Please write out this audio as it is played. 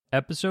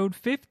Episode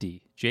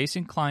 50,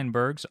 Jason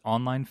Kleinberg's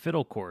online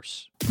fiddle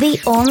course.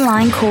 The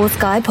Online Course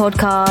Guy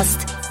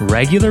podcast.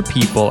 Regular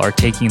people are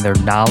taking their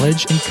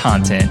knowledge and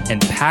content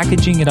and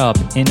packaging it up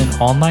in an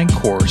online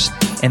course,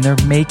 and they're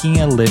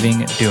making a living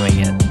doing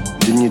it.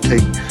 Didn't you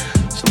take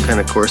some kind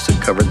of course that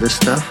covered this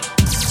stuff?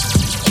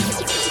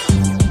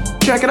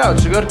 Check it out.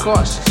 It's a good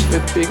course.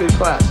 It's a good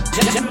class.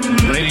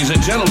 Ladies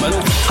and gentlemen,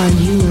 Are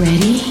you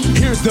ready?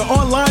 Here's the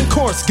online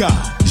course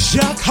guy,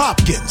 Jacques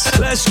Hopkins.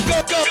 let's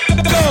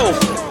go.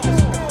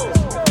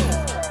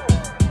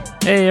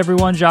 Hey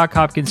everyone, Jacques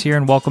Hopkins here,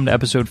 and welcome to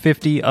episode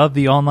 50 of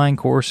the Online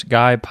Course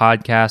Guy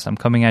podcast. I'm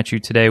coming at you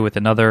today with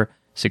another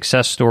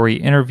success story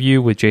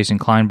interview with Jason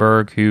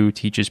Kleinberg, who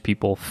teaches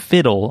people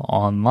fiddle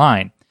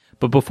online.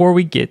 But before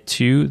we get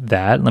to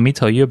that, let me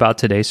tell you about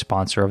today's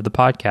sponsor of the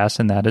podcast,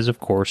 and that is, of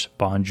course,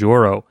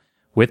 Bonjoro.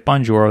 With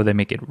Bonjoro, they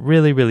make it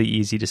really, really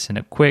easy to send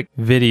a quick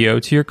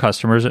video to your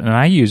customers, and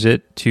I use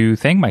it to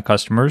thank my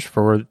customers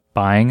for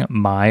buying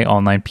my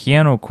online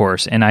piano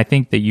course, and I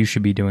think that you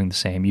should be doing the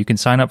same. You can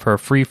sign up for a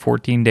free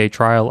 14-day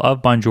trial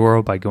of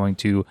Bonjoro by going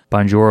to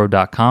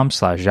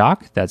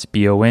bonjoro.com/Jacques. That's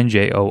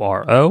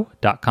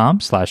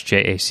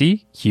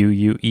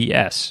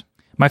bonjoro.com/JACQUES.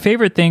 My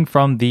favorite thing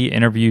from the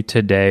interview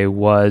today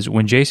was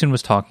when Jason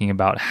was talking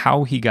about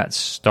how he got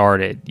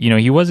started. You know,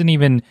 he wasn't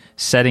even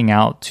setting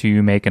out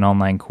to make an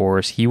online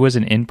course. He was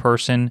an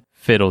in-person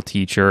fiddle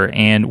teacher,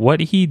 and what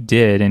he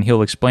did, and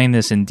he'll explain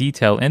this in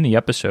detail in the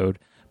episode,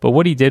 but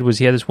what he did was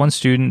he had this one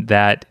student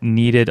that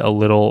needed a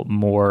little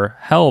more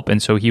help, and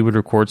so he would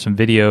record some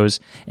videos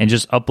and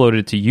just upload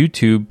it to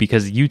YouTube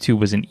because YouTube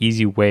was an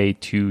easy way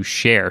to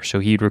share. So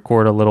he'd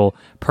record a little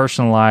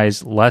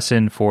personalized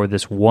lesson for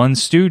this one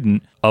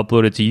student,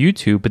 upload it to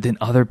YouTube, but then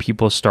other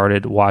people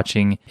started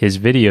watching his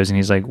videos, and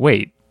he's like,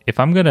 wait, if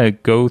I'm going to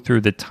go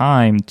through the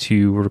time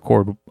to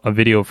record a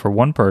video for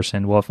one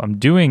person, well, if I'm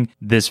doing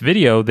this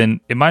video,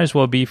 then it might as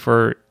well be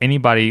for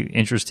anybody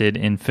interested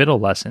in fiddle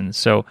lessons.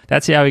 So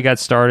that's how he got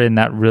started, and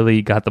that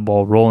really got the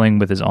ball rolling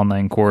with his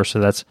online course. So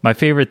that's my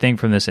favorite thing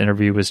from this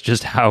interview, was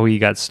just how he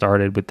got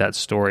started with that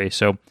story.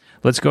 So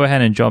let's go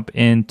ahead and jump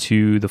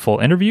into the full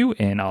interview,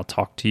 and I'll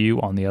talk to you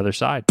on the other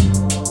side.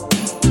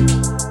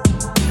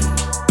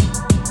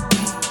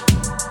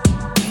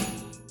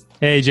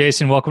 Hey,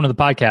 Jason, welcome to the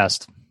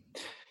podcast.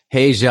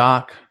 Hey,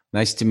 Jacques.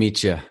 Nice to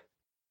meet you.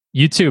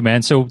 You too,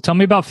 man. So tell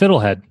me about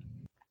Fiddlehead.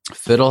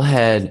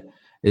 Fiddlehead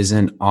is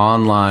an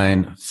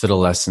online fiddle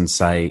lesson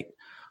site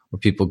where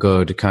people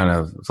go to kind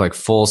of like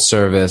full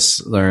service,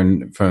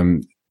 learn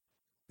from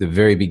the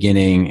very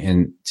beginning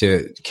and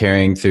to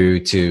carrying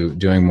through to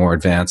doing more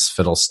advanced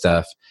fiddle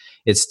stuff.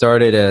 It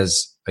started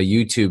as a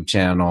YouTube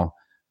channel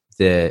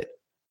that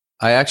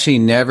I actually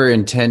never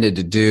intended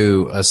to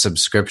do a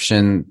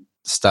subscription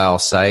style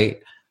site.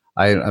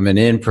 I'm an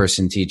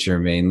in-person teacher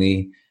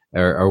mainly,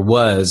 or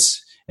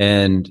was,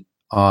 and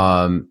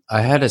I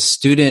had a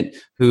student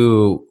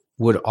who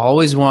would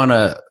always want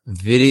to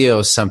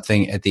video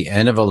something at the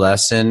end of a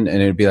lesson,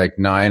 and it'd be like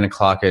 9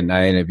 o'clock at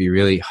night, and I'd be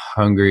really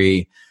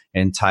hungry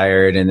and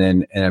tired,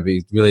 and I'd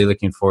be really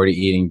looking forward to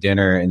eating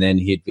dinner, and then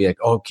he'd be like,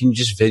 "Oh, can you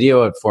just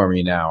video it for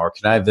me now, or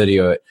can I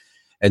video it?"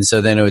 And so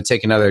then it would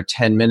take another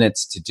 10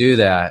 minutes to do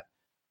that.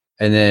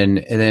 And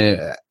then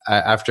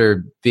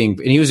after and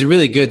he was a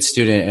really good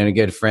student and a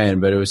good friend,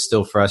 but it was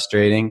still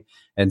frustrating.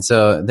 And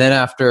so then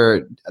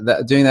after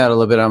doing that a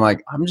little bit, I'm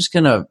like, I'm just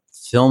going to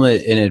film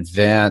it in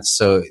advance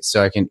so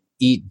I can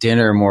eat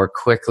dinner more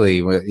quickly,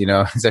 you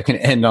know, so I can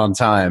end on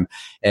time.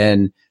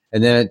 And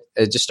then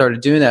I just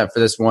started doing that for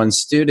this one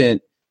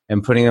student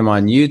and putting them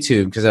on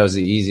YouTube because that was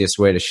the easiest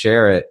way to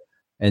share it.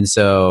 And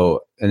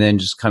then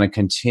just kind of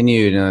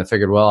continued. And I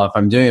figured, well, if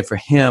I'm doing it for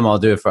him, I'll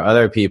do it for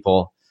other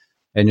people.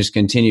 And just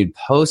continued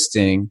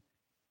posting,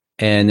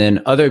 and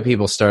then other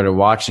people started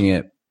watching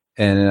it,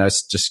 and I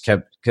just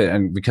kept,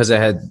 and because I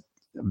had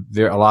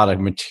a lot of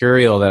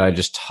material that I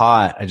just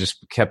taught, I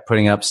just kept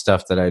putting up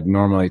stuff that I'd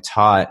normally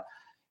taught,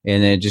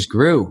 and it just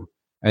grew.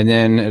 And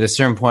then at a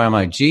certain point, I'm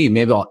like, gee,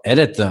 maybe I'll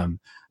edit them,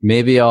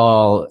 maybe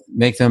I'll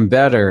make them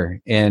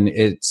better, and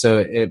it's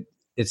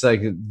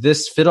like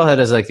this Fiddlehead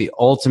is like the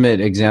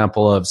ultimate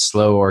example of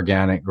slow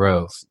organic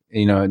growth.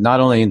 You know, not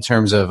only in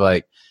terms of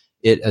like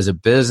it as a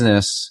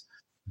business,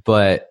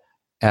 but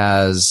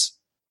as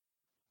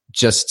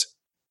just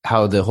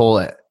how the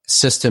whole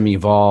system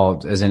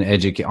evolved as an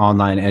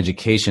online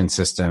education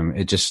system.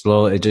 It just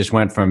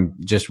went from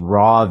just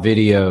raw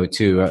video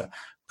to a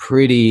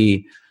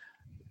pretty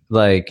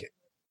like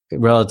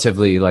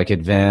relatively like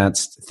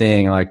advanced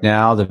thing. Like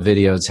now the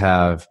videos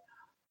have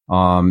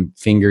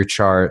finger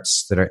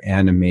charts that are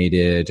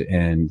animated,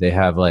 and they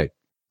have like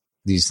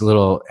these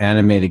little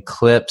animated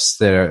clips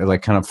that are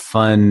like kind of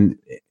fun,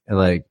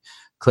 like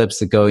clips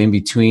that go in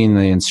between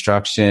the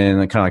instruction,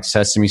 like kind of like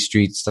Sesame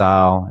Street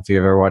style. If you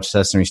ever watched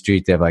Sesame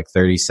Street, they have like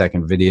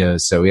 30-second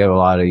videos. So we have a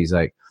lot of these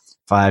like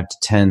 5 to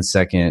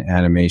 10-second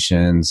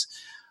animations.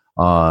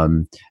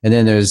 And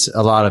then there's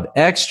a lot of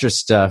extra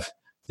stuff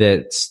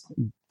that's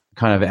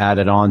kind of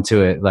added on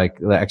to it, like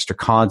the extra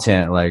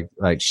content, like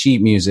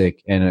sheet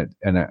music, and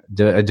I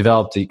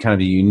developed a kind of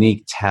a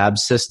unique tab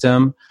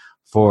system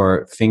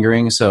for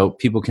fingering, so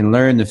people can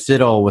learn the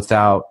fiddle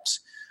without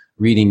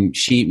reading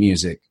sheet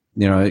music.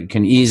 It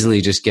can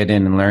easily just get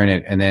in and learn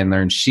it, and then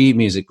learn sheet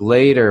music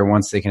later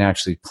once they can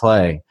actually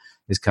play,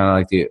 is kind of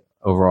like the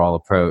overall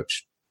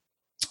approach.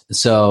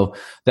 So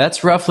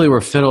that's roughly where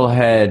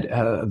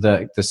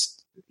Fiddlehead,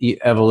 this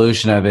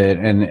evolution of it,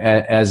 and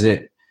as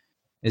it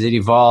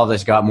evolved,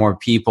 it's got more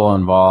people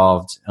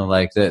involved. And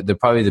like the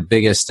probably the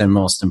biggest and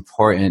most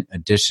important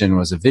addition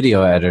was a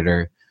video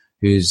editor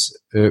who's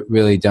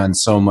really done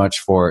so much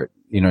for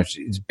it.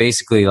 She's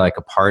basically like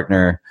a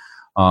partner,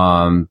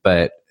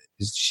 but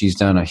she's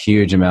done a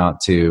huge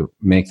amount to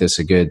make this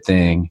a good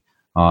thing.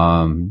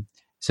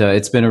 So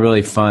it's been a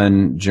really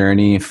fun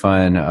journey,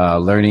 fun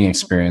learning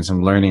experience.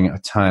 I'm learning a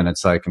ton.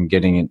 It's like I'm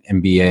getting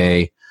an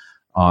MBA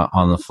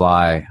on the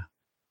fly.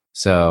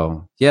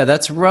 So yeah,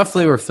 that's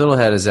roughly where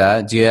Fiddlehead is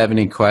at. Do you have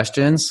any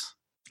questions?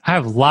 I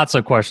have lots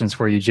of questions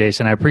for you,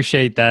 Jason. I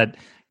appreciate that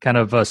kind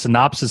of a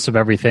synopsis of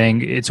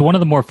everything. It's one of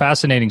the more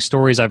fascinating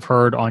stories I've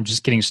heard on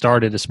just getting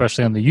started,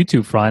 especially on the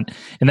YouTube front,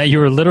 and that you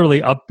were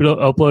literally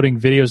uploading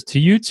videos to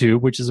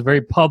YouTube, which is a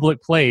very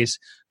public place,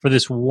 for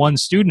this one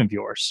student of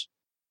yours.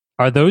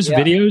 Are those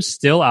videos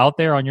still out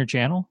there on your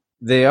channel?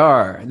 They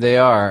are.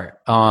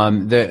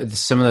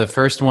 Some of the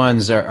first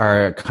ones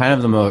are kind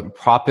of the most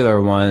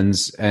popular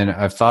ones, and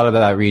I've thought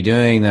about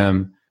redoing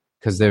them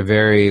because they're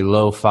very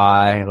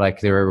lo-fi.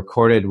 Like they were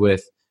recorded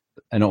with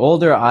an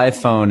older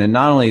iPhone, and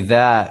not only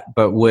that,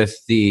 but with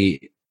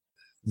the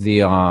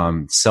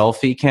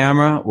selfie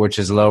camera, which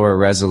is lower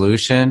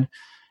resolution,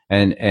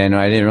 and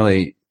I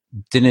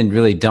didn't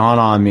really dawn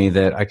on me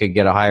that I could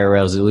get a higher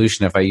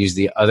resolution if I used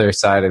the other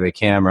side of the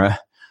camera.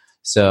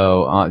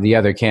 So the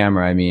other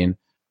camera, I mean.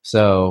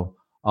 So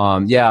a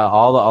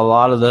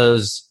lot of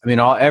those. I mean,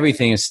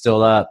 everything is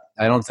still up.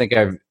 I don't think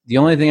the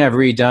only thing I've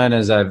redone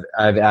is I've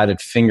added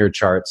finger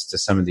charts to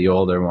some of the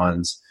older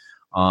ones,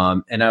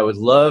 and I would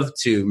love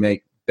to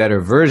make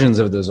better versions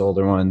of those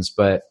older ones.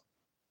 But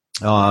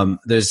I'm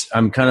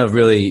kind of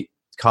really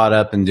caught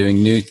up in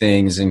doing new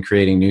things and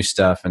creating new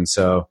stuff, and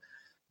so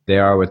they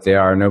are what they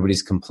are.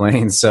 Nobody's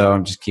complained, so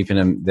I'm just keeping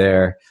them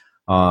there.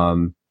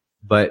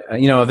 But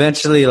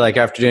eventually, like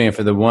after doing it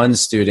for the one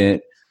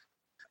student,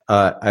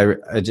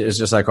 it's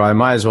just like, well, I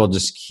might as well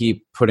just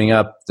keep putting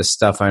up the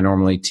stuff I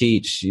normally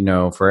teach,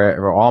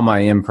 for all my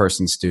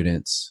in-person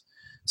students.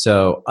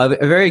 So a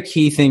very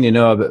key thing to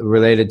know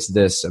related to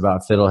this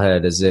about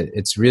Fiddlehead is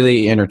it's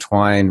really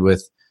intertwined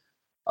with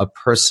a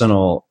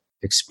personal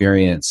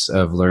experience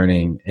of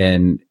learning,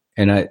 and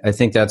I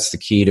think that's the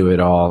key to it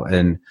all.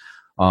 And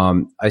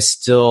I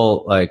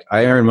still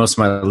I earn most of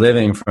my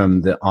living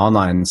from the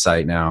online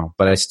site now,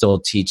 but I still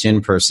teach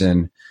in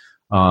person.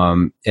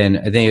 And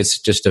I think it's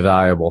just a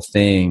valuable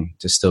thing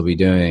to still be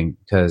doing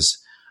because,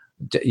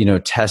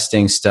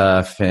 testing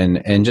stuff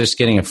and just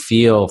getting a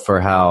feel for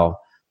how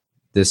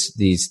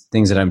these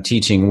things that I'm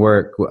teaching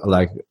work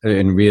like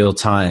in real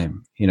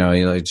time,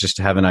 just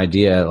to have an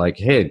idea like,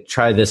 hey,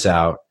 try this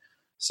out.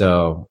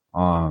 So,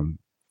 so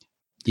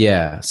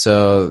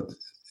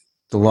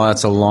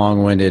that's a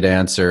long-winded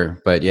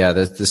answer, but yeah,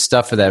 the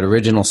stuff for that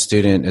original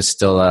student is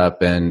still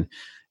up, and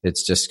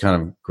it's just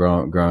kind of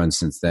growing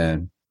since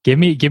then. Give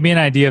me an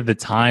idea of the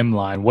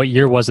timeline. What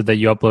year was it that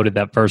you uploaded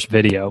that first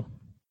video?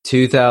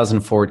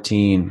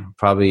 2014,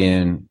 probably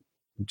in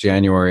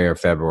January or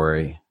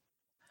February.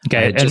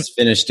 Okay, I just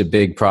finished a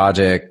big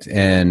project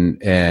and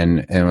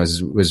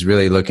was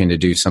really looking to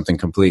do something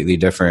completely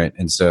different,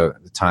 and so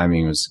the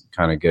timing was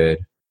kind of good.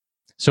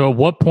 So at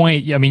what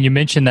point, I mean, you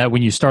mentioned that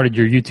when you started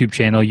your YouTube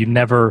channel, you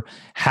never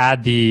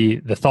had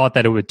the thought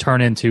that it would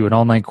turn into an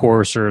online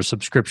course or a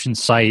subscription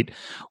site.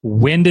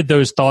 When did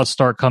those thoughts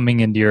start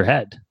coming into your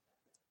head?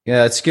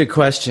 Yeah, that's a good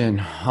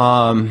question.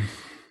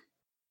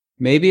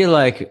 Maybe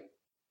like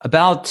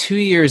about 2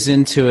 years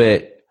into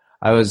it,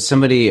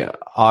 somebody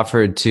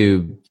offered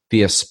to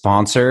be a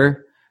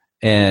sponsor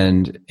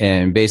and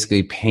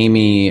basically pay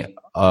me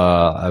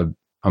a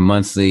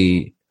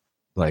monthly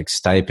like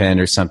stipend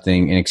or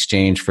something in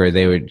exchange for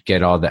they would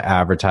get all the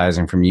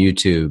advertising from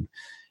YouTube.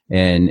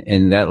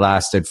 And that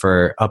lasted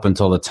for up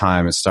until the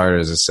time it started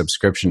as a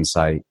subscription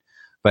site.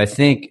 But I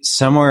think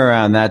somewhere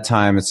around that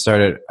time I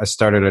started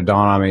to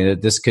dawn on me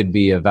that this could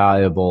be a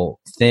valuable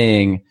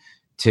thing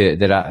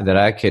that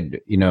I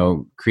could,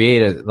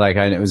 create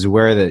I was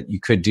aware that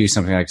you could do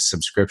something like a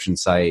subscription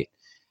site.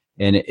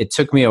 And it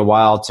took me a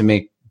while to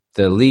make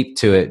the leap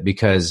to it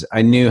because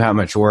I knew how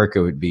much work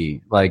it would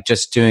be. Like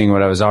just doing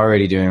what I was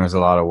already doing was a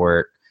lot of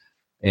work,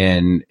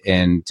 and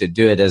to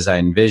do it as I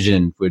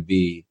envisioned would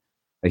be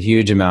a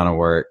huge amount of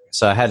work.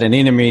 So I had an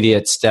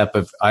intermediate step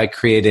I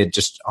created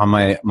just on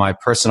my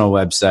personal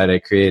website, I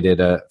created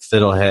a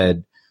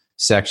Fiddlehead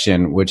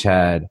section, which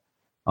had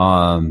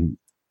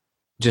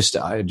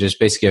just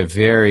basically a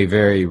very,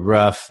 very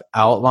rough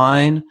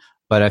outline.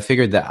 But I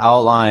figured the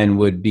outline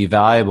would be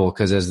valuable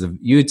because as the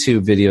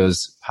YouTube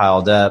videos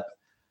piled up,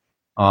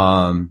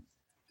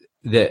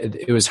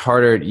 it was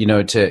harder, you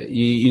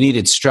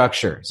needed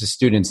structure. The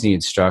students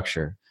needed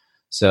structure.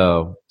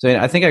 So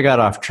I think I got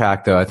off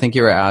track though. I think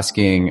you were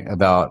asking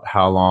about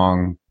how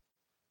long.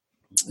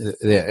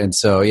 And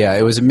so, yeah,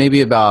 it was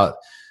maybe about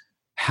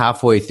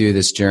halfway through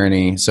this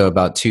journey. So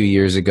about 2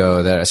 years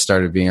ago that I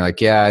started being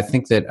like, yeah, I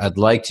think that I'd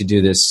like to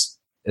do this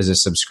as a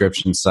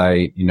subscription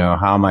site.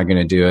 How am I going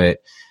to do it?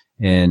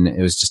 And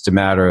it was just a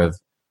matter of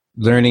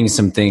learning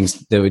some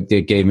things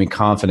that gave me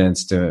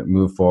confidence to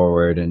move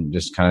forward and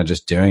just kind of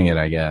just doing it,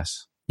 I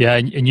guess. Yeah.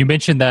 And you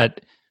mentioned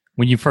that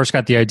when you first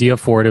got the idea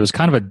for it, it was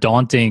kind of a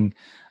daunting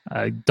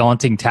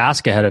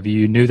task ahead of you.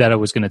 You knew that it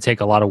was going to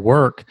take a lot of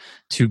work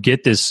to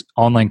get this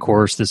online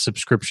course, this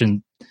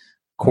subscription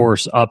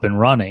course up and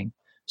running.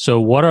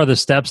 So what are the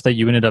steps that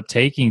you ended up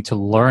taking to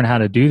learn how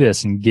to do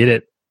this and get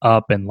it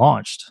up and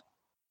launched?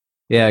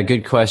 Yeah,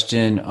 good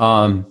question.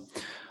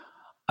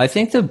 I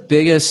think the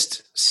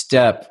biggest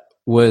step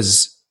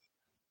was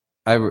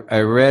I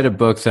read a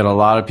book that a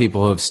lot of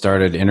people who have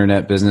started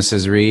internet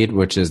businesses read,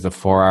 which is the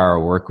 4-Hour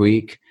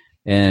Workweek.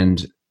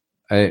 And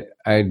I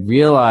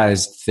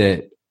realized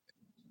that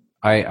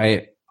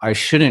I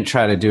shouldn't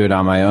try to do it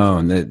on my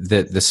own.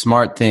 That the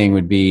smart thing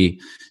would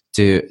be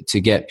to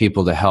get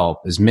people to help,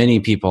 as many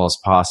people as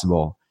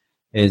possible.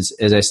 As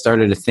I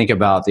started to think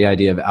about the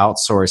idea of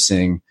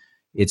outsourcing,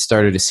 it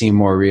started to seem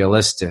more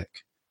realistic.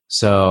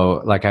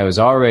 So like I was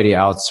already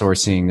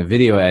outsourcing the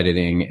video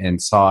editing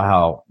and saw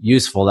how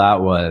useful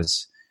that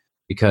was,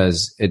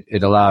 because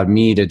it allowed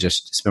me to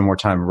just spend more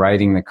time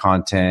writing the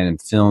content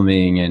and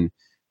filming.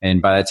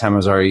 And by that time I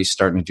was already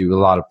starting to do a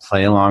lot of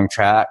play along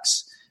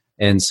tracks.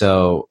 And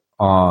so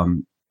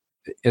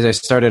as I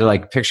started to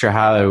like picture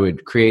how I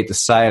would create the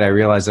site, I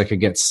realized I could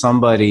get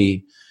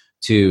somebody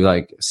to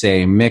like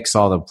say mix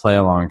all the play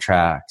along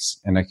tracks,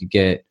 and I could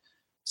get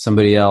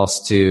somebody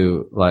else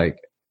to like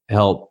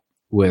help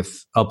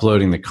with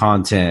uploading the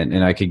content,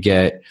 and I could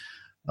get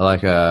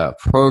like a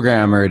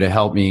programmer to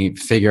help me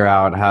figure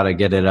out how to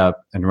get it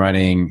up and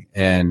running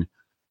and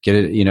get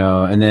it,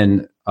 and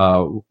then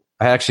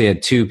I actually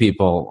had two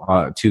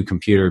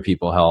computer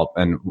people help,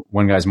 and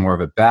one guy's more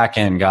of a back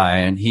end guy,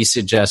 and he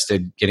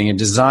suggested getting a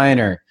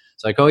designer.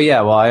 It's like, oh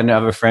yeah, well I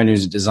have a friend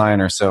who's a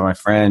designer, so my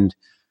friend,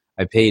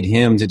 I paid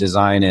him to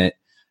design it.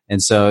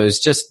 And so it's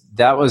just,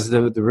 that was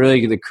the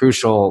really the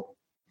crucial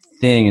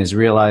thing, is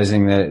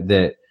realizing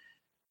that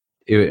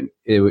it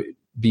would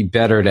be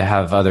better to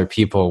have other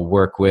people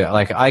work with.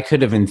 Like I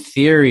could have in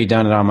theory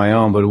done it on my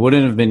own, but it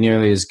wouldn't have been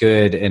nearly as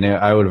good, and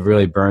I would have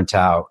really burnt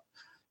out.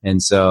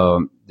 And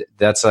so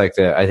that's like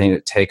I think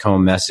the take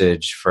home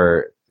message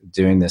for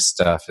doing this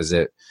stuff is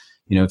that,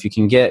 if you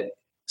can get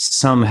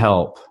some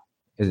help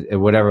at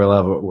whatever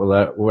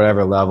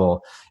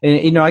level,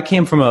 and, I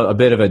came from a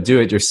bit of a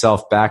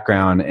do-it-yourself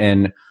background,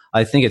 and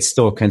I think it's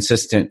still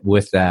consistent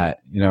with that,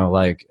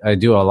 like I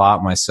do a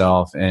lot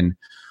myself,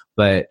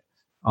 but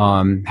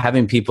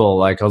having people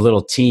like a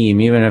little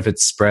team, even if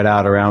it's spread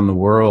out around the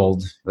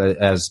world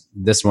as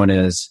this one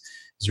is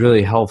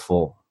really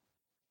helpful.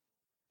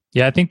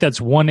 Yeah, I think that's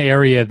one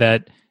area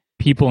that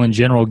people in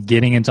general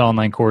getting into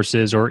online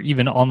courses or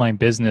even online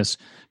business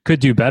could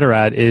do better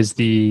at, is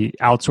the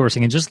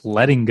outsourcing and just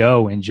letting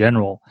go in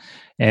general.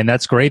 And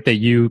that's great that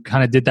you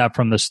kind of did that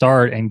from the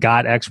start and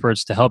got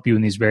experts to help you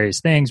in these various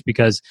things,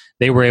 because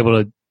they were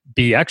able to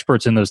be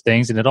experts in those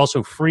things. And it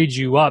also freed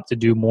you up to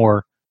do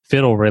more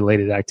Fiddle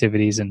related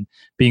activities and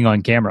being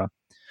on camera.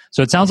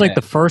 So it sounds like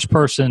the first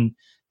person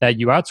that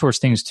you outsourced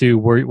things to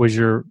was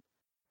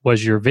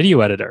your video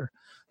editor.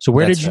 So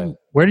where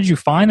did you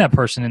find that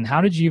person, and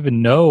how did you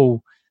even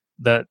know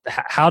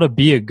how to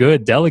be a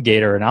good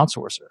delegator and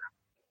outsourcer?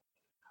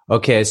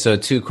 Okay, so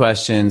two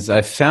questions.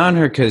 I found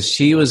her because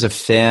she was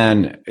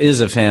is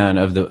a fan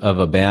of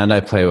a band I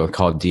play with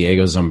called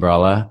Diego's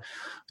Umbrella,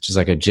 which is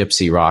like a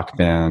gypsy rock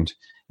band.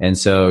 And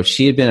so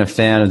she had been a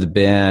fan of the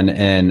band,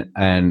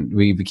 and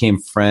we became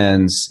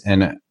friends,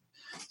 and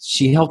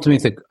she helped me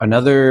with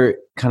another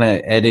kind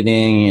of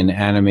editing and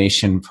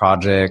animation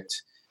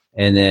project.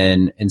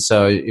 And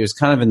so it was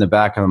kind of in the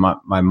back of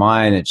my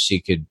mind that she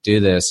could do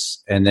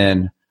this. And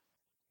then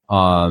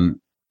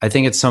I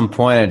think at some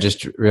point I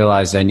just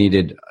realized I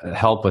needed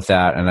help with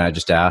that, and I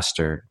just asked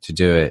her to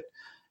do it.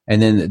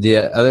 And then the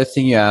other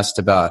thing you asked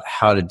about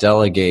how to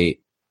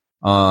delegate,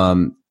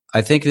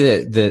 I think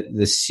that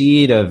the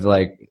seed of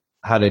like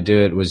how to do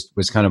it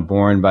was kind of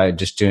born by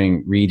just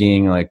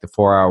reading like the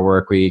 4-Hour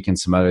Workweek and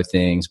some other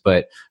things,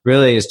 but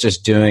really it's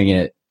just doing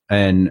it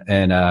and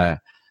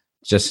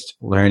just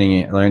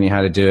learning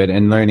how to do it,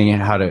 and learning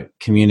how to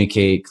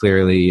communicate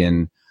clearly,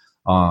 and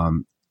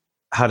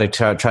how to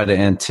try to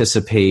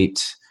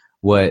anticipate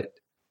what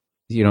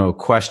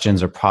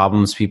questions or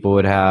problems people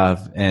would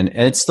have, and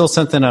it's still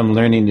something I'm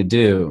learning to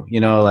do.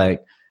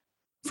 Like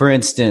for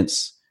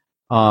instance,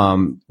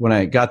 when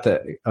I got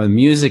a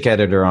music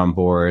editor on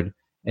board,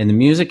 and the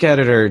music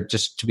editor,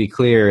 just to be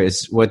clear,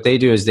 is what they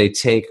do is they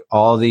take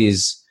all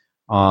these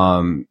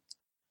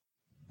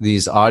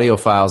audio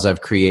files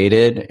I've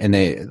created, and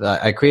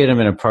I created them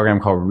in a program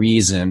called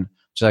Reason,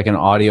 which is like an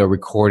audio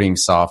recording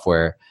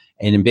software.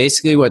 And then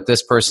basically what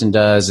this person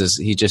does is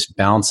he just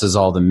bounces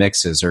all the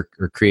mixes or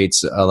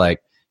creates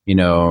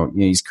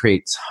he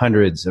creates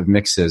hundreds of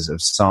mixes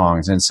of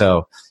songs. And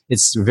so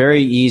it's a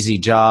very easy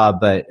job,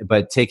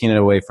 but taking it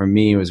away from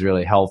me was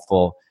really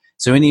helpful.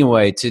 So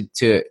anyway,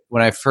 to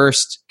when I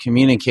first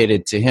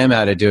communicated to him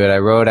how to do it, I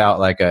wrote out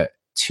like a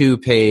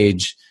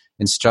 2-page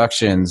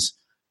instructions,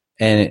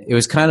 and it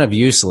was kind of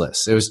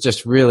useless. It was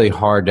just really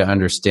hard to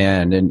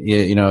understand. And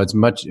it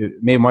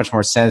made much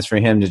more sense for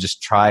him to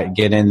just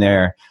get in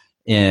there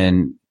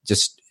and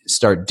just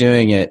start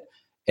doing it.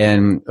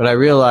 But I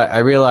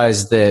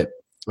realized that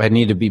I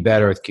need to be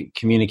better with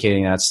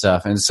communicating that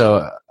stuff. And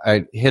so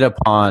I hit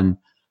upon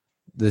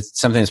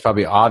something that's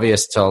probably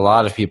obvious to a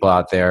lot of people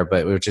out there,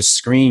 but which is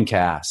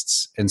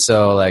screencasts. And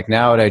so like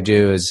now what I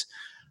do is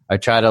I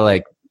try to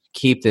like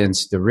keep the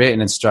written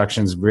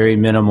instructions very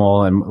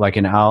minimal and like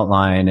an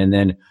outline. And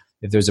then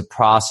if there's a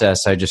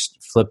process, I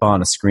just flip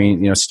on a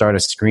screen, start a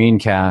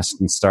screencast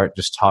and start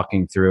just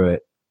talking through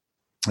it.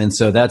 And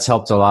so that's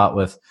helped a lot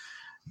with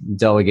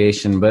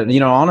delegation. But,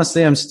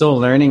 honestly, I'm still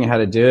learning how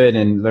to do it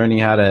and learning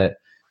how to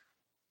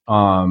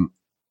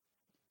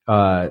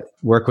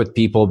work with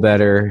people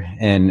better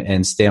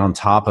and stay on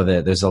top of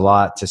it. There's a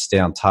lot to stay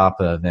on top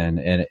of.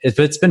 And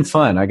it's been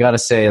fun. I got to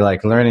say,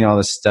 like, learning all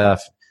this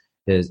stuff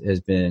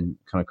has been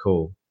kind of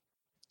cool.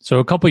 So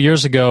a couple of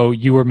years ago,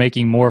 you were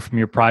making more from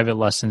your private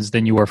lessons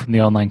than you were from the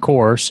online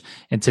course.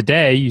 And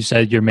today you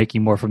said you're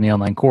making more from the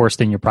online course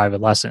than your private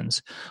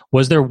lessons.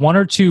 Was there one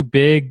or two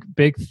big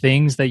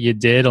things that you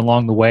did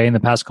along the way in the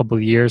past couple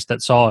of years that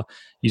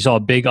you saw a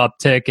big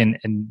uptick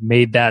and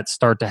made that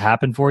start to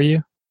happen for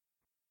you?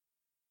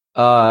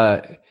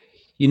 It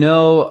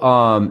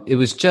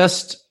was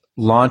just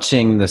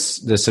launching the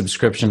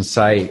subscription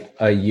site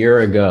a year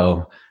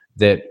ago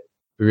that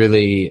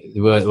really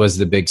was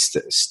the big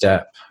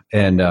step.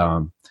 And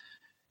it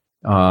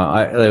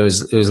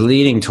was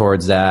leading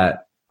towards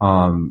that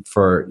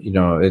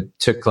it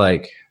took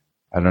like,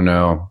 I don't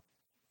know.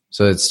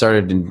 So it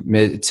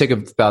took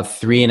about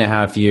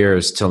 3.5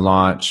 years to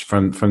launch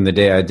from the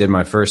day I did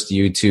my first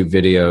YouTube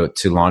video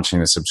to launching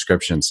the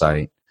subscription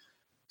site.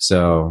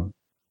 So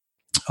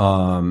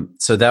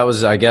that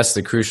was, I guess,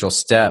 the crucial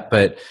step.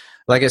 But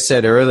like I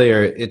said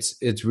earlier,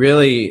 it's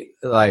really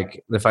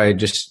like, if I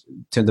just,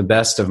 to the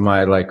best of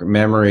my like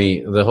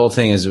memory, the whole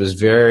thing it was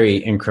very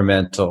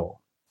incremental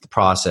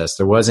process.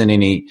 There wasn't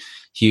any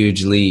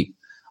huge leap.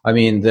 I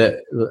mean,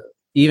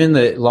 even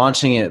the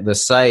launching the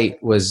site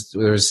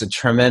there was a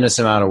tremendous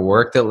amount of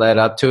work that led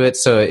up to it.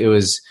 So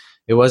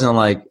it wasn't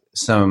like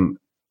some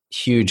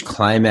huge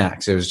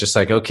climax. It was just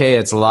like, okay,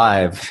 it's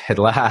live at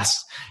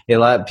last.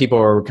 People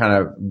were kind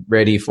of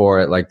ready for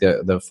it. Like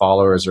the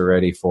followers are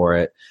ready for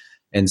it.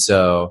 And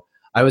so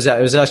I was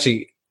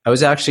actually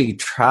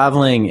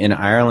traveling in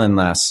Ireland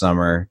last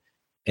summer,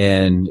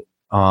 and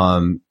I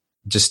don't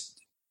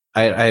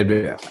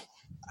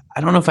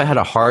know if I had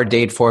a hard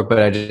date for it, but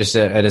I just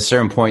at a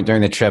certain point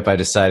during the trip, I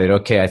decided,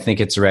 okay, I think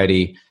it's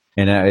ready.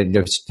 And I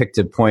just picked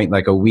a point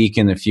like a week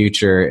in the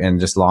future and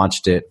just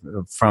launched it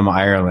from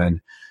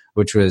Ireland,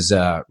 which was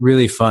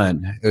really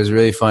fun. It was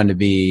really fun to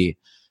be.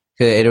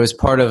 It was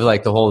part of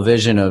like the whole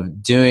vision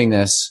of doing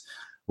this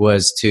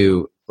was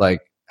to like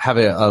have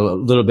a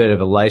little bit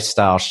of a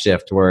lifestyle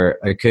shift where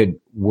I could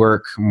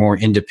work more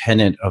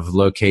independent of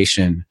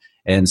location.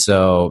 And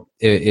so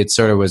it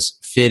sort of was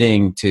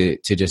fitting to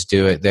just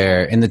do it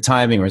there. And the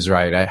timing was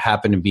right. I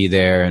happened to be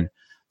there. And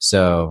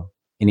so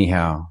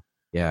anyhow,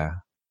 yeah.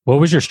 What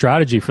was your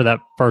strategy for that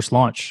first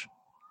launch?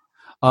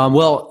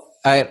 Well,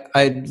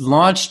 I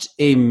launched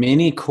a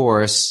mini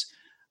course.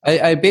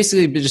 I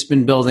basically just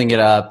been building it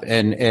up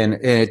and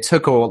it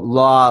took a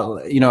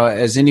lot,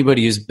 as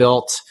anybody who's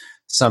built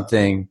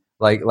something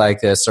like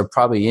this, or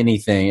probably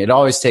anything, it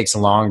always takes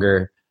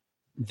longer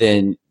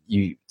than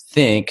you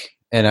think.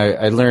 And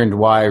I learned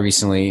why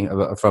recently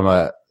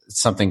from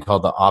something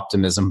called the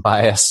optimism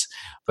bias.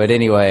 But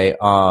anyway,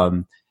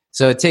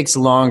 so it takes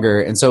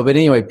longer. And so, but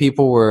anyway,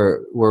 people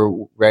were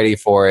ready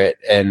for it.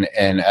 And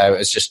I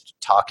was just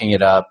talking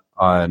it up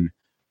on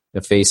the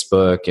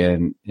Facebook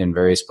and in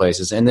various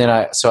places. And then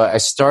I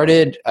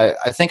started,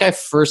 I think I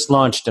first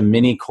launched a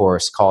mini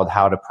course called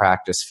How to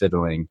Practice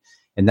Fiddling.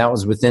 And that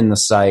was within the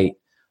site.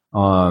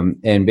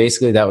 And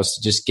basically that was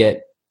to just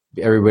get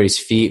everybody's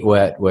feet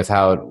wet with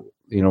how it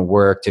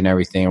worked and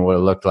everything and what it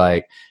looked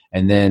like.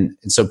 And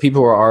so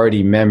people were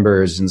already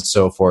members and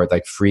so forth,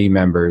 like free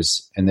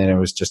members. And then it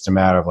was just a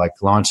matter of like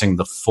launching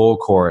the full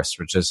course,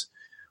 which is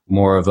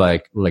more of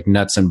like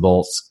nuts and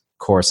bolts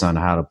course on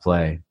how to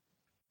play.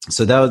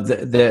 So that was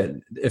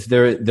if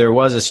there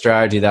was a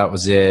strategy, that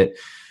was it.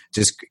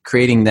 Just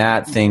creating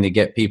that thing to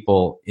get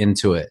people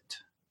into it.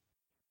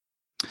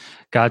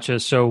 Gotcha.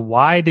 So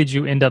why did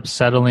you end up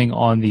settling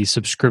on the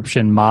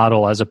subscription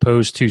model as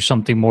opposed to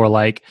something more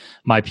like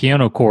my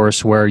piano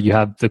course where you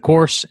have the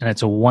course and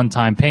it's a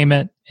one-time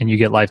payment and you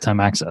get lifetime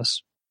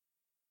access?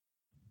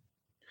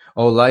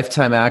 Oh,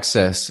 lifetime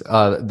access.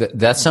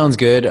 That sounds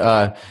good.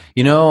 I'm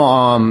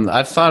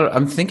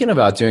thinking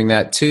about doing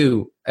that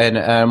too. And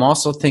I'm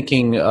also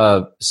thinking,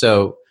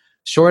 so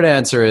short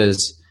answer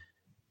is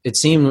it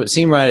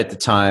seemed right at the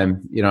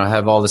time. I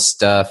have all this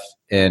stuff,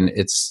 and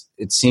it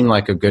seemed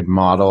like a good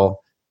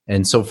model,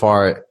 and so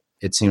far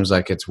it seems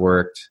like it's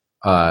worked.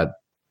 But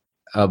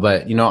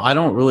I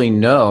don't really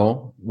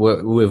know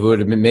what would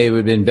have been. Maybe it would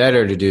have been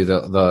better to do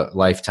the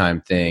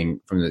lifetime thing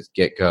from the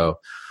get go,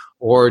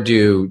 or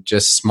do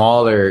just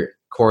smaller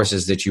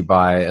courses that you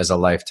buy as a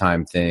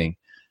lifetime thing.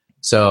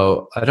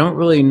 So I don't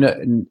really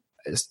know.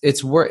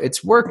 It's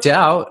worked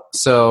out.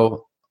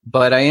 So,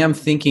 but I am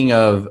thinking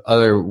of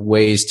other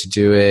ways to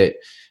do it.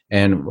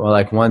 And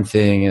like one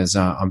thing is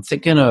I'm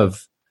thinking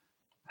of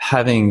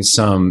having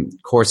some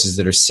courses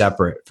that are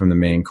separate from the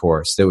main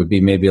course that would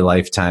be maybe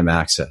lifetime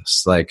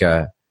access, like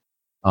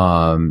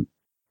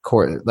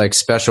like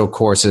special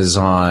courses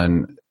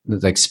on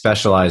like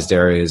specialized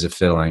areas of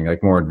fiddling,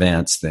 like more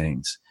advanced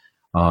things.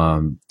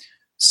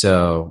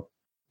 So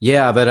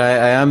yeah, but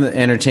I am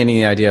entertaining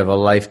the idea of a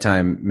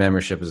lifetime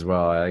membership as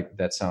well.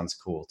 That sounds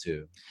cool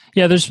too.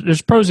 Yeah,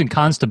 there's pros and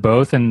cons to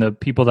both, and the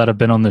people that have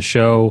been on the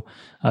show,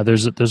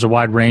 there's a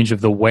wide range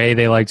of the way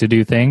they like to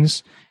do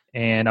things.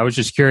 And I was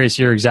just curious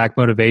your exact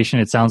motivation.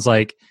 It sounds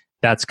like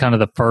that's kind of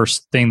the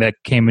first thing that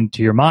came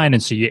into your mind,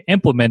 and so you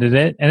implemented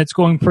it, and it's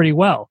going pretty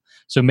well.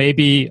 So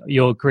maybe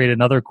you'll create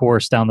another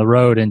course down the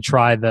road and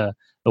try the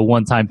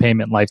one-time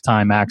payment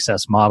lifetime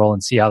access model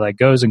and see how that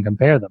goes and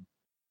compare them.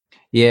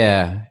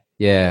 Yeah.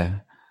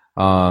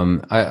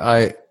 I'm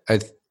a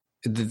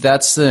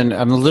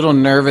little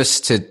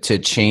nervous to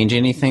change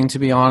anything, to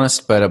be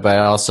honest, but I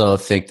also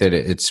think that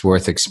it's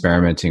worth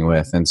experimenting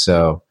with. And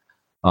so,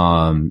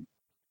 I'm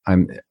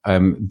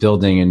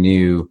building a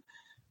new,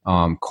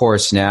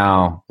 course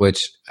now,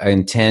 which I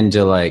intend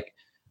to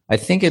I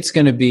think it's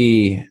going to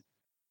be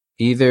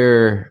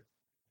either,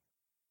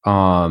 a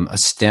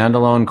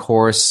standalone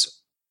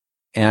course,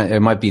 and it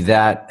might be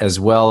that as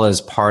well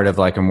as part of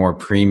like a more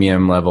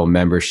premium level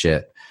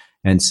membership.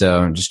 And so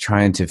I'm just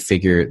trying to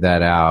figure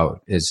that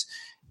out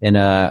I'm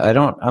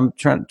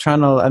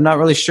not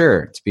really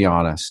sure, to be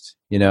honest.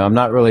 I'm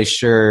not really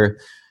sure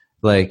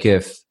like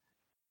if,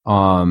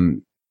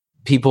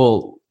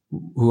 people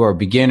who are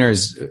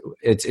beginners,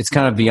 it's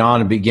kind of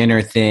beyond a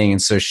beginner thing.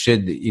 And so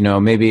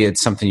maybe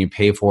it's something you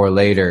pay for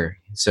later.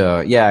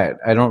 So yeah,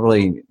 I don't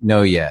really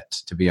know yet,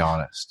 to be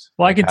honest.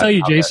 Well, I can tell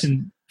you,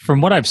 Jason, from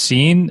what I've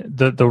seen,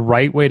 the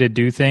right way to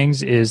do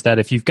things is that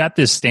if you've got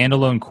this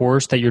standalone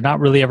course that you're not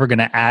really ever going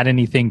to add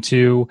anything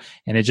to,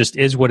 and it just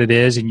is what it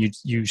is, and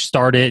you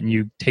start it and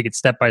you take it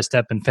step by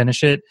step and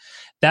finish it,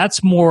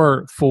 that's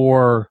more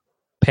for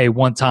pay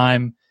one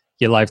time,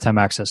 get lifetime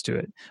access to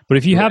it. But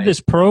if you have this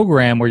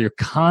program where you're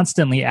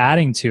constantly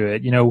adding to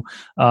it,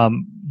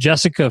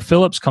 Jessica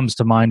Phillips comes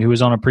to mind, who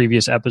was on a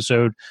previous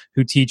episode,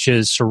 who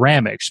teaches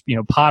ceramics,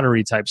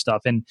 pottery type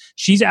stuff. And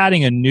she's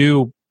adding a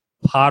new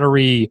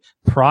pottery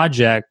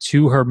project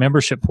to her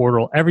membership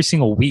portal every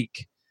single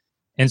week.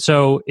 And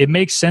so it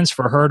makes sense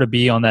for her to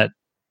be on that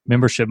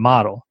membership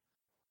model.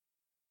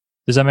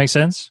 Does that make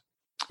sense?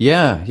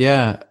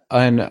 Yeah.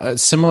 And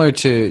similar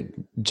to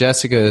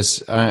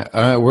Jessica's,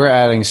 we're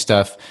adding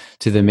stuff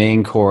to the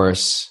main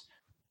course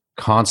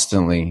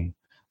constantly.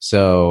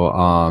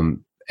 So,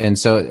 and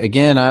so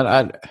again,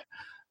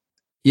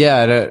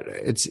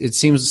 it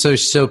seems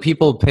so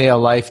people pay a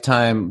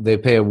lifetime, they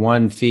pay a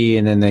one fee,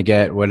 and then they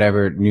get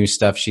whatever new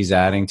stuff she's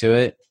adding to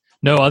it.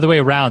 No, other way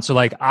around. So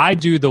like I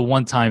do the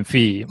one-time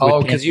fee.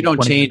 Oh, because you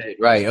don't change it.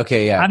 Right.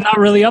 Okay. Yeah. I'm not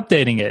really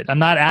updating it. I'm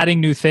not adding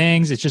new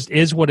things. It just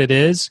is what it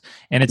is.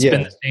 And it's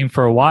been the same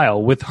for a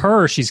while. With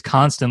her, she's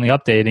constantly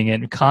updating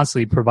it and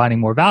constantly providing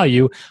more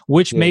value,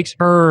 which makes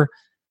her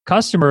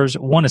customers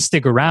want to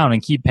stick around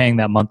and keep paying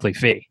that monthly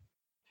fee.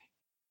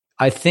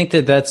 I think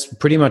that's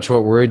pretty much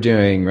what we're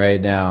doing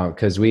right now,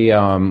 because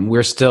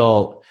we're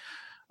still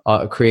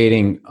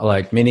creating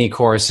like mini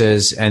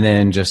courses and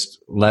then just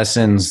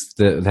lessons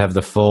that have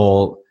the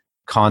full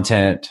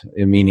content,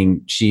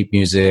 meaning sheet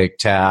music,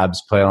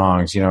 tabs,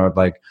 play-alongs,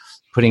 like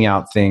putting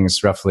out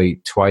things roughly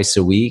twice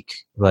a week,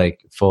 like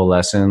full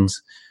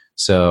lessons.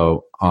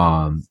 So,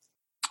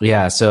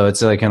 so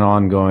it's like an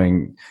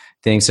ongoing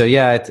thing. So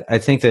yeah, I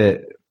think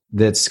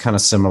that's kind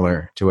of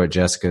similar to what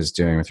Jessica's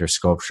doing with her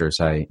sculpture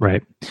site.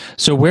 Right.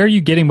 So where are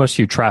you getting most of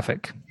your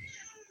traffic?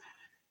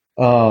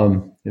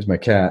 Here's my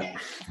cat.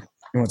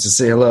 He wants to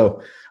say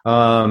hello.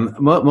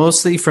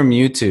 Mostly from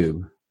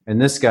YouTube.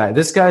 And this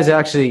guy's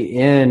actually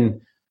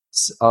in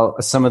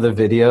some of the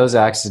videos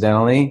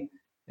accidentally.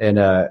 And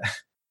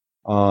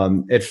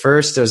at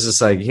first I was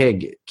just like,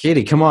 hey,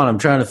 Katie, come on, I'm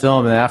trying to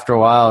film. And after a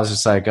while I was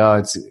just like, oh,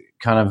 it's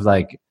kind of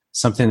like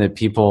something that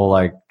people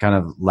like kind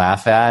of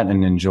laugh at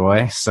and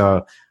enjoy.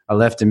 So I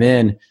left him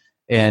in.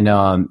 And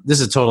this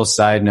is a total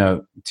side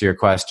note to your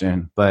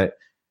question, but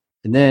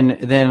And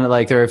then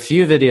like there are a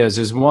few videos.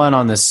 There's one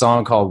on this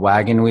song called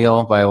Wagon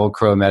Wheel by Old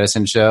Crow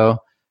Medicine Show.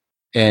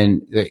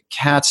 And the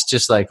cat's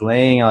just like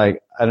laying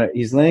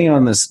he's laying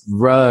on this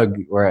rug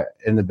or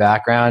in the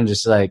background,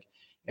 just like,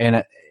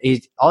 and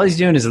all he's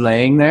doing is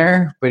laying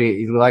there, but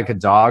he's like a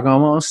dog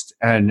almost.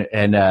 And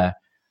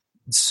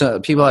so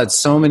people had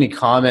so many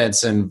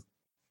comments and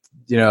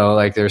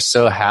like they're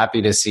so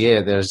happy to see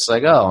it. They're just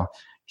like, oh,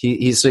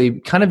 so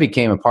he kind of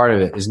became a part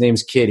of it. His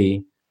name's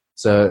Kitty.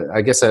 So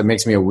I guess that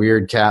makes me a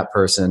weird cat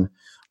person.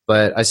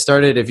 But I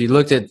started, if you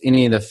looked at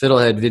any of the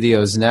Fiddlehead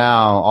videos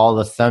now, all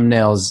the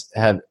thumbnails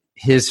have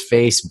his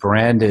face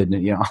branded,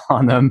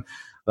 on them.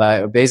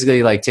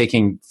 Basically like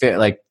taking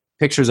like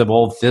pictures of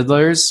old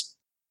fiddlers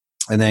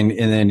and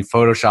then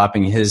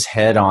photoshopping his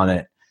head on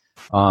it.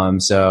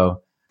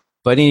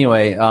 But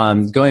anyway,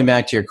 going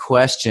back to your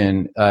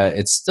question,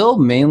 it's still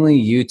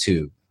mainly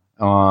YouTube.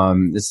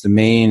 It's the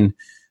main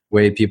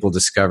way people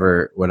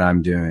discover what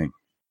I'm doing.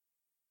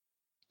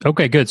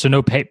 Okay, good. So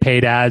no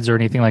paid ads or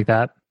anything like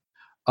that?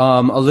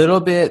 A little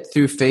bit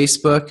through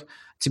Facebook.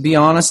 To be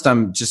honest,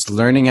 I'm just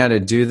learning how to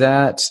do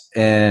that,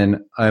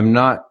 and I'm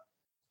not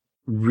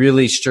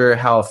really sure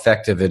how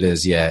effective it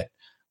is yet.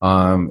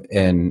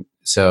 And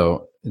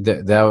so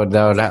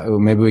that would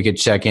maybe we could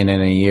check in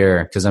a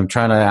year, because I'm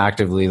trying to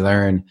actively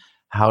learn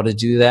how to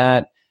do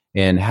that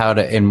and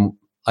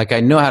like I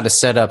know how to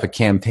set up a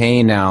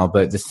campaign now,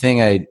 but the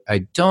thing I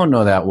don't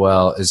know that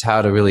well is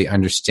how to really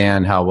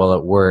understand how well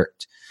it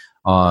worked,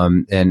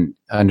 and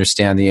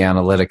understand the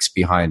analytics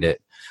behind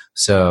it.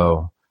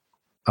 So,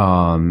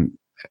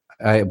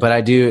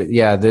 I do,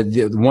 yeah.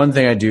 The one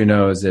thing I do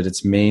know is that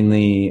I'm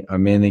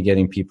mainly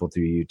getting people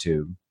through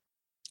YouTube.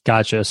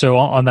 Gotcha. So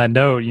on that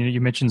note, you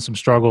mentioned some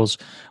struggles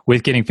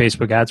with getting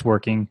Facebook ads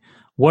working.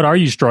 What are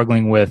you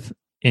struggling with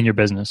in your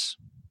business?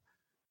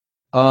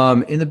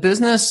 In the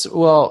business,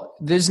 well,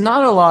 there's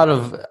not a lot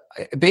of.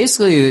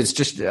 Basically, it's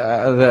just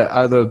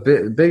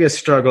the biggest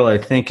struggle I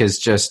think is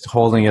just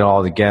holding it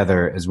all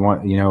together as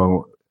one,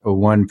 a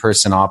one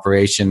person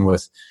operation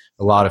with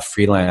a lot of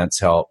freelance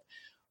help,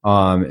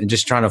 and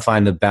just trying to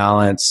find the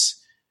balance,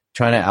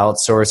 trying to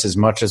outsource as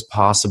much as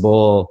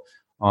possible,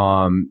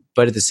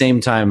 but at the same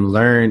time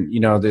learn.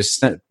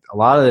 There's a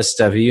lot of this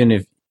stuff. Even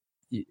if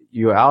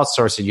you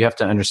outsource it, you have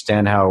to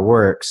understand how it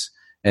works,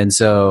 and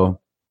so.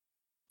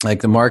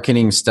 Like the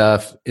marketing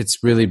stuff,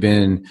 it's really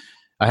been,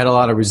 I had a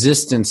lot of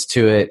resistance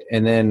to it,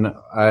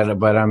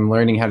 but I'm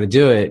learning how to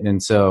do it.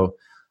 And so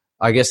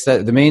I guess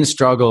that the main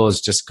struggle is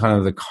just kind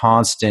of the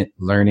constant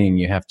learning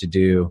you have to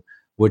do,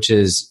 which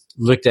is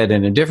looked at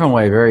in a different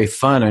way, very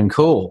fun and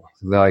cool.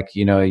 Like,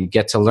 you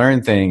get to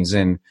learn things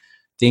and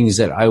things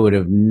that I would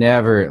have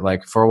never,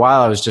 like for a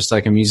while I was just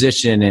like a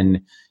musician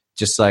and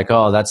just like,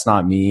 oh, that's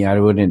not me. I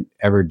wouldn't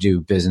ever do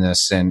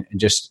business, and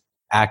just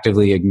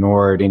actively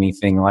ignored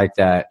anything like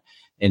that.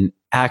 And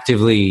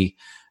actively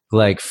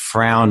like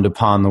frowned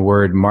upon the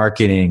word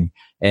marketing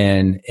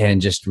and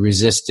just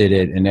resisted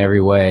it in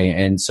every way.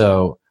 And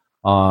so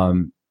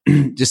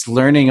just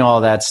learning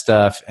all that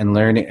stuff and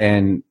learning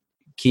and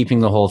keeping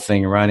the whole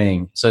thing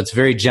running. So it's a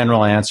very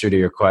general answer to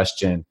your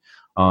question.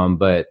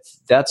 But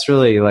that's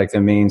really like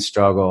the main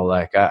struggle.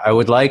 Like I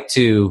would like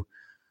to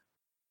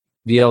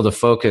be able to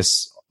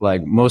focus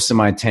like most of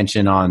my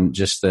attention on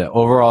just the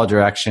overall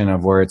direction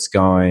of where it's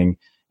going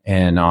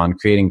and on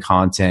creating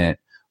content.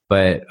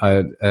 But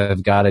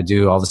I've got to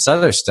do all this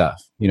other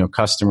stuff,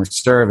 customer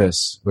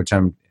service, which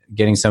I'm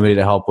getting somebody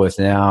to help with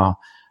now.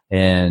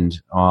 And,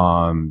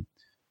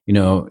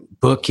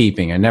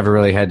 bookkeeping. I never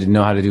really had to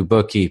know how to do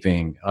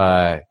bookkeeping,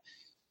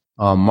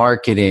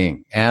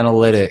 marketing,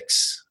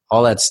 analytics,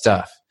 all that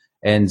stuff.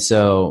 And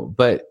so,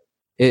 but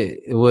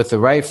with the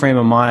right frame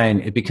of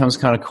mind, it becomes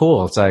kind of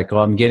cool. It's like,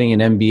 well, I'm getting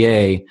an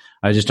MBA.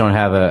 I just don't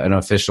have an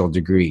official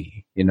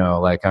degree,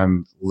 like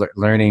I'm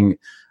learning.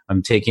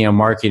 I'm taking a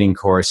marketing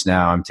course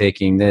now. I'm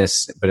taking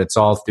this, but it's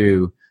all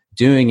through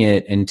doing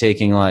it and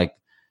taking like,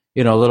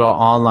 little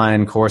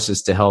online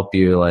courses to help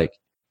you. Like,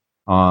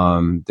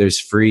 there's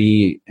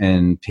free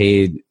and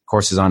paid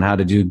courses on how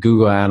to do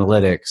Google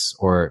Analytics,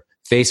 or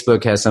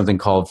Facebook has something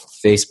called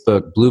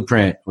Facebook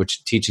Blueprint,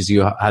 which teaches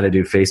you how to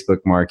do Facebook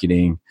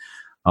marketing.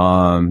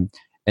 And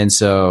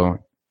so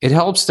it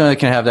helps to kind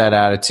of have that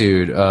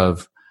attitude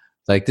of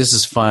like, this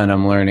is fun.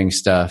 I'm learning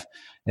stuff.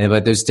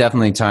 But there's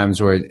definitely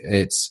times where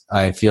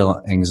I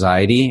feel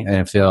anxiety and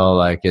I feel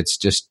like it's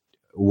just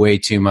way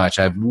too much.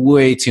 I have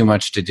way too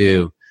much to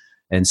do.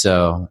 And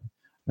so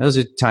those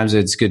are times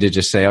it's good to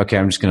just say, okay,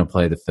 I'm just going to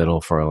play the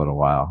fiddle for a little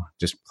while.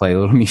 Just play a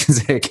little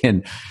music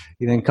and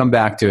then come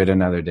back to it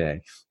another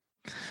day.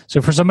 So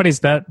for somebody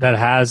that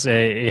has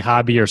a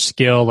hobby or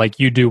skill like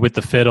you do with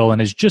the fiddle and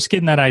is just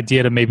getting that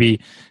idea to maybe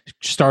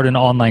start an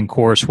online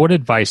course, what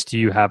advice do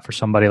you have for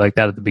somebody like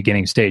that at the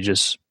beginning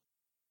stages?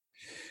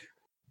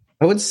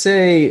 I would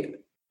say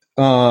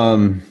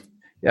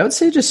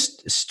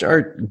just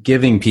start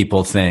giving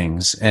people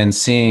things and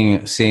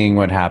seeing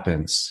what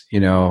happens.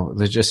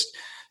 Just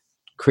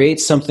create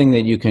something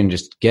that you can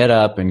just get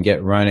up and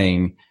get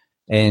running,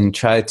 and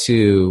try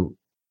to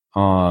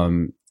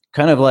kind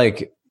of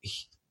like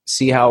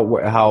see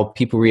how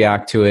people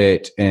react to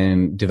it,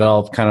 and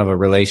develop kind of a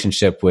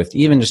relationship with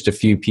even just a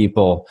few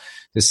people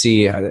to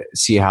see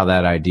how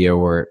that idea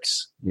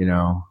works.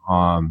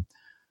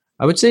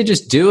 I would say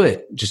just do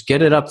it. Just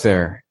get it up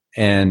there.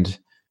 And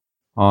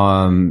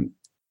then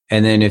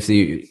if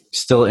you're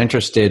still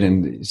interested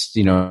in,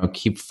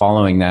 keep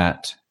following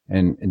that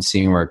and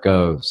seeing where it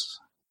goes.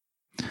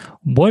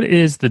 What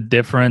is the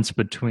difference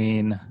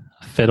between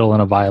a fiddle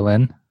and a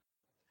violin?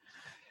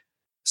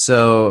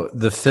 So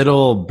the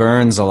fiddle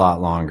burns a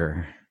lot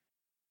longer.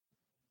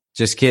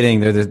 Just kidding.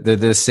 They're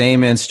the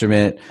same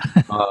instrument,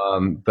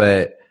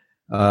 but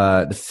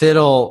the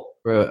fiddle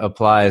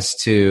applies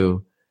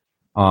to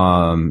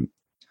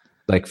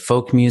like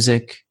folk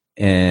music,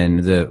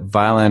 and the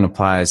violin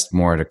applies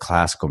more to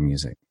classical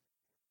music.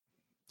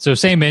 So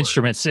same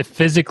instruments,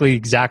 physically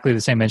exactly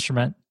the same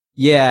instrument?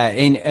 Yeah,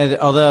 and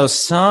although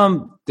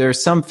there are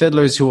some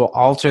fiddlers who will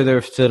alter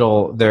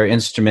their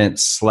instrument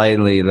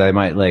slightly. They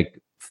might like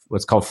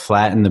what's called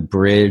flatten the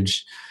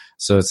bridge,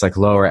 so it's like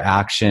lower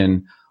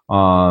action.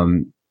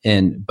 But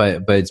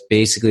it's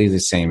basically the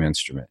same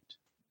instrument.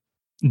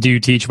 Do you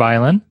teach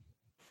violin?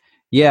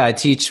 Yeah, I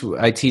teach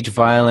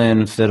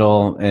violin,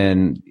 fiddle,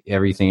 and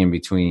everything in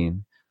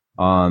between.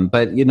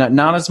 But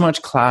not as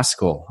much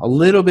classical. A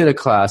little bit of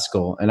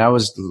classical, and I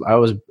was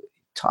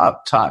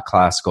taught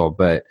classical.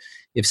 But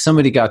if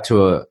somebody got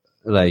to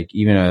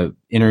even a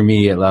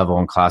intermediate level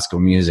in classical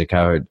music,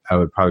 I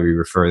would probably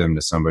refer them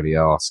to somebody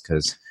else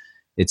because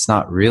it's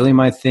not really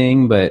my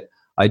thing. But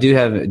I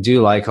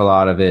do like a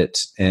lot of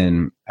it,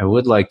 and I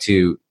would like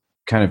to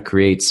kind of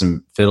create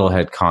some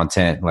fiddlehead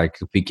content, like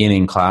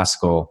beginning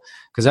classical,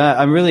 because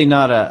I'm really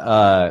not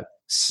a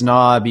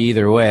snob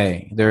either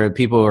way. There are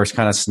people who are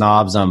kind of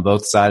snobs on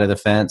both sides of the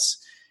fence,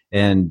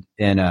 and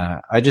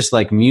I just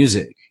like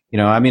music.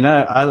 I mean,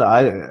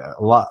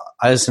 I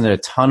listen to a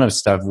ton of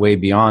stuff way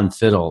beyond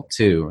fiddle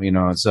too.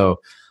 So,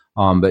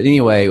 but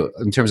anyway,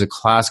 in terms of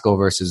classical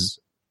versus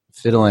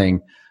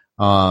fiddling,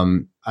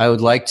 I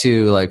would like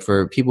to,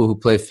 for people who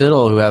play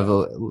fiddle who have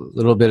a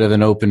little bit of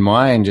an open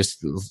mind,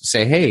 just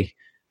say, hey,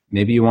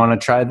 maybe you want to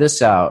try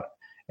this out,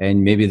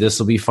 and maybe this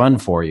will be fun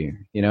for you,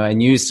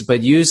 and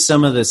use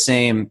some of the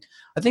same.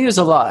 I think there's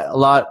a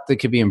lot that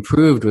could be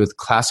improved with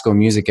classical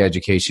music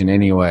education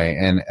anyway,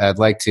 and I'd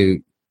like to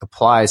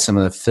apply some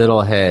of the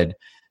fiddlehead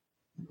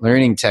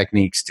learning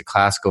techniques to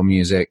classical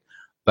music.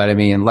 But I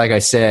mean, like I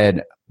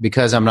said,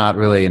 because I'm not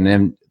really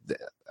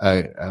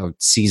a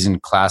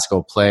seasoned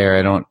classical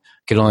player,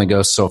 could only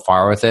go so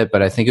far with it.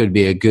 But I think it would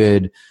be a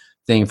good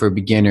thing for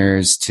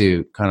beginners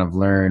to kind of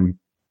learn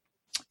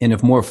in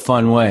a more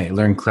fun way,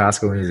 learn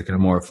classical music in a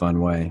more fun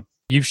way.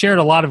 You've shared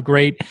a lot of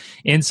great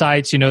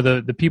insights.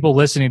 The people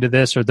listening to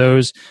this are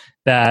those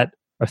that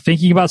are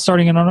thinking about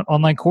starting an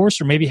online course,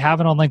 or maybe have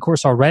an online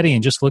course already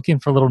and just looking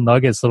for little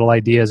nuggets, little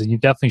ideas. And you've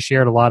definitely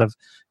shared a lot of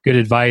good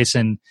advice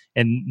and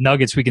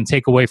nuggets we can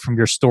take away from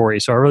your story.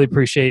 So I really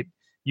appreciate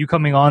you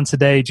coming on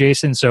today,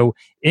 Jason. So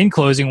in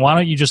closing, why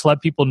don't you just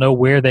let people know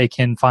where they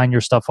can find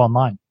your stuff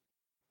online?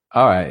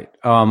 All right.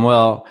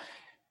 Well,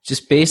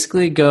 just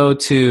basically go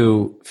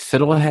to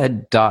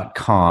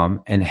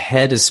fiddlehead.com, and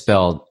head is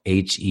spelled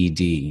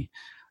HED.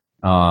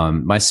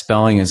 My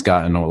spelling has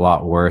gotten a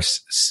lot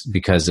worse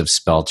because of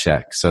spell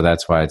check. So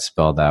that's why it's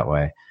spelled that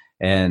way.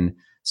 And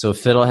so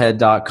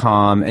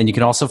fiddlehead.com, and you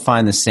can also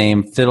find the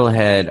same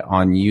Fiddlehead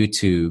on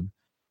YouTube.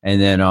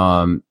 And then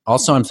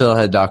also on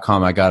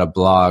fiddlehead.com, I got a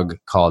blog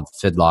called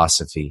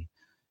Fiddlosophy.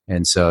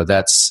 And so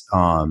that's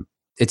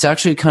it's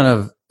actually kind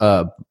of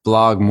a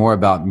blog more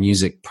about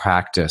music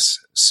practice.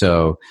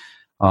 So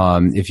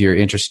if you're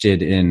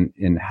interested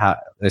in how,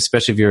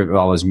 especially if you're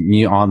all those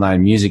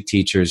online music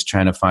teachers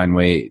trying to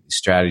find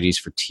strategies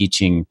for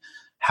teaching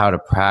how to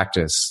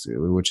practice,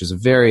 which is a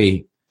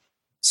very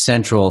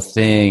central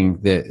thing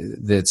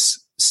that's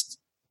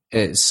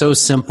it's so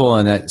simple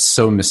and that's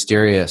so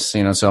mysterious,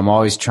 so I'm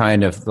always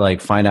trying to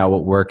find out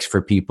what works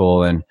for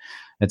people, and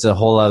it's a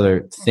whole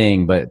other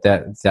thing, but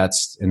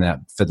that's in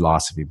that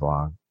Fiddlosophy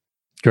blog.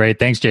 Great.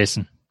 Thanks,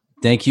 Jason.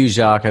 Thank you,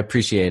 Jacques. I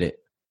appreciate it.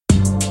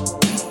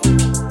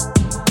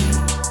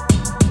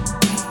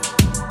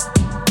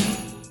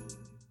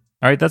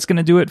 All right, that's going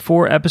to do it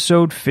for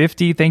episode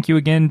 50. Thank you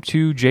again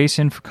to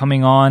Jason for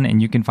coming on,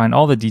 and you can find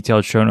all the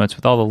detailed show notes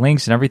with all the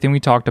links and everything we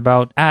talked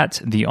about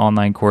at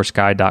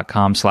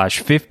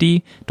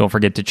theonlinecourseguide.com/50. Don't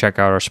forget to check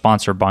out our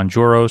sponsor,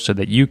 Bonjoro, so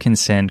that you can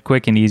send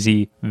quick and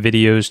easy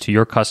videos to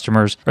your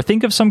customers, or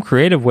think of some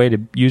creative way to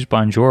use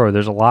Bonjoro.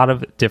 There's a lot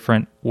of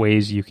different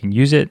ways you can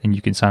use it, and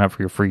you can sign up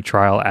for your free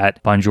trial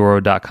at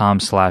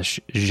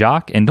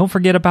bonjoro.com/Jacques. And don't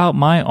forget about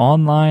my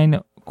online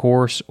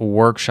course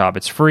workshop.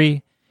 It's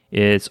free.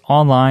 It's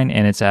online,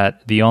 and it's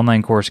at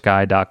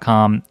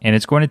theonlinecourseguide.com, and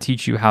it's going to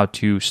teach you how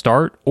to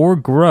start or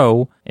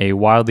grow a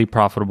wildly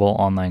profitable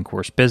online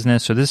course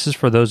business. So this is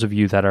for those of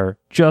you that are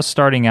just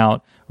starting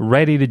out,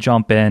 ready to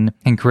jump in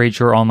and create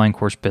your online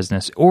course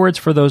business, or it's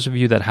for those of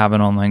you that have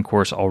an online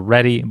course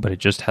already, but it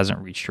just hasn't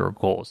reached your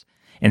goals.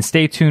 And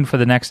stay tuned for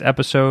the next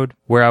episode,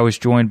 where I was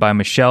joined by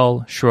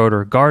Michelle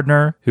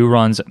Schroeder-Gardner, who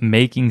runs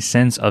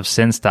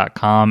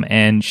MakingSenseOfSense.com,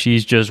 and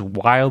she's just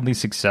wildly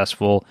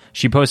successful.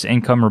 She posts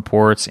income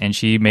reports, and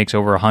she makes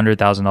over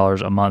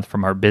 $100,000 a month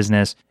from her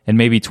business, and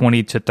maybe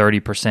 20 to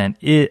 30%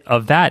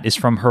 of that is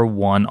from her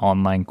one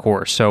online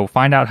course. So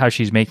find out how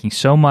she's making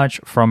so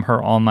much from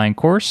her online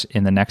course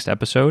in the next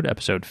episode,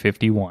 episode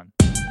 51.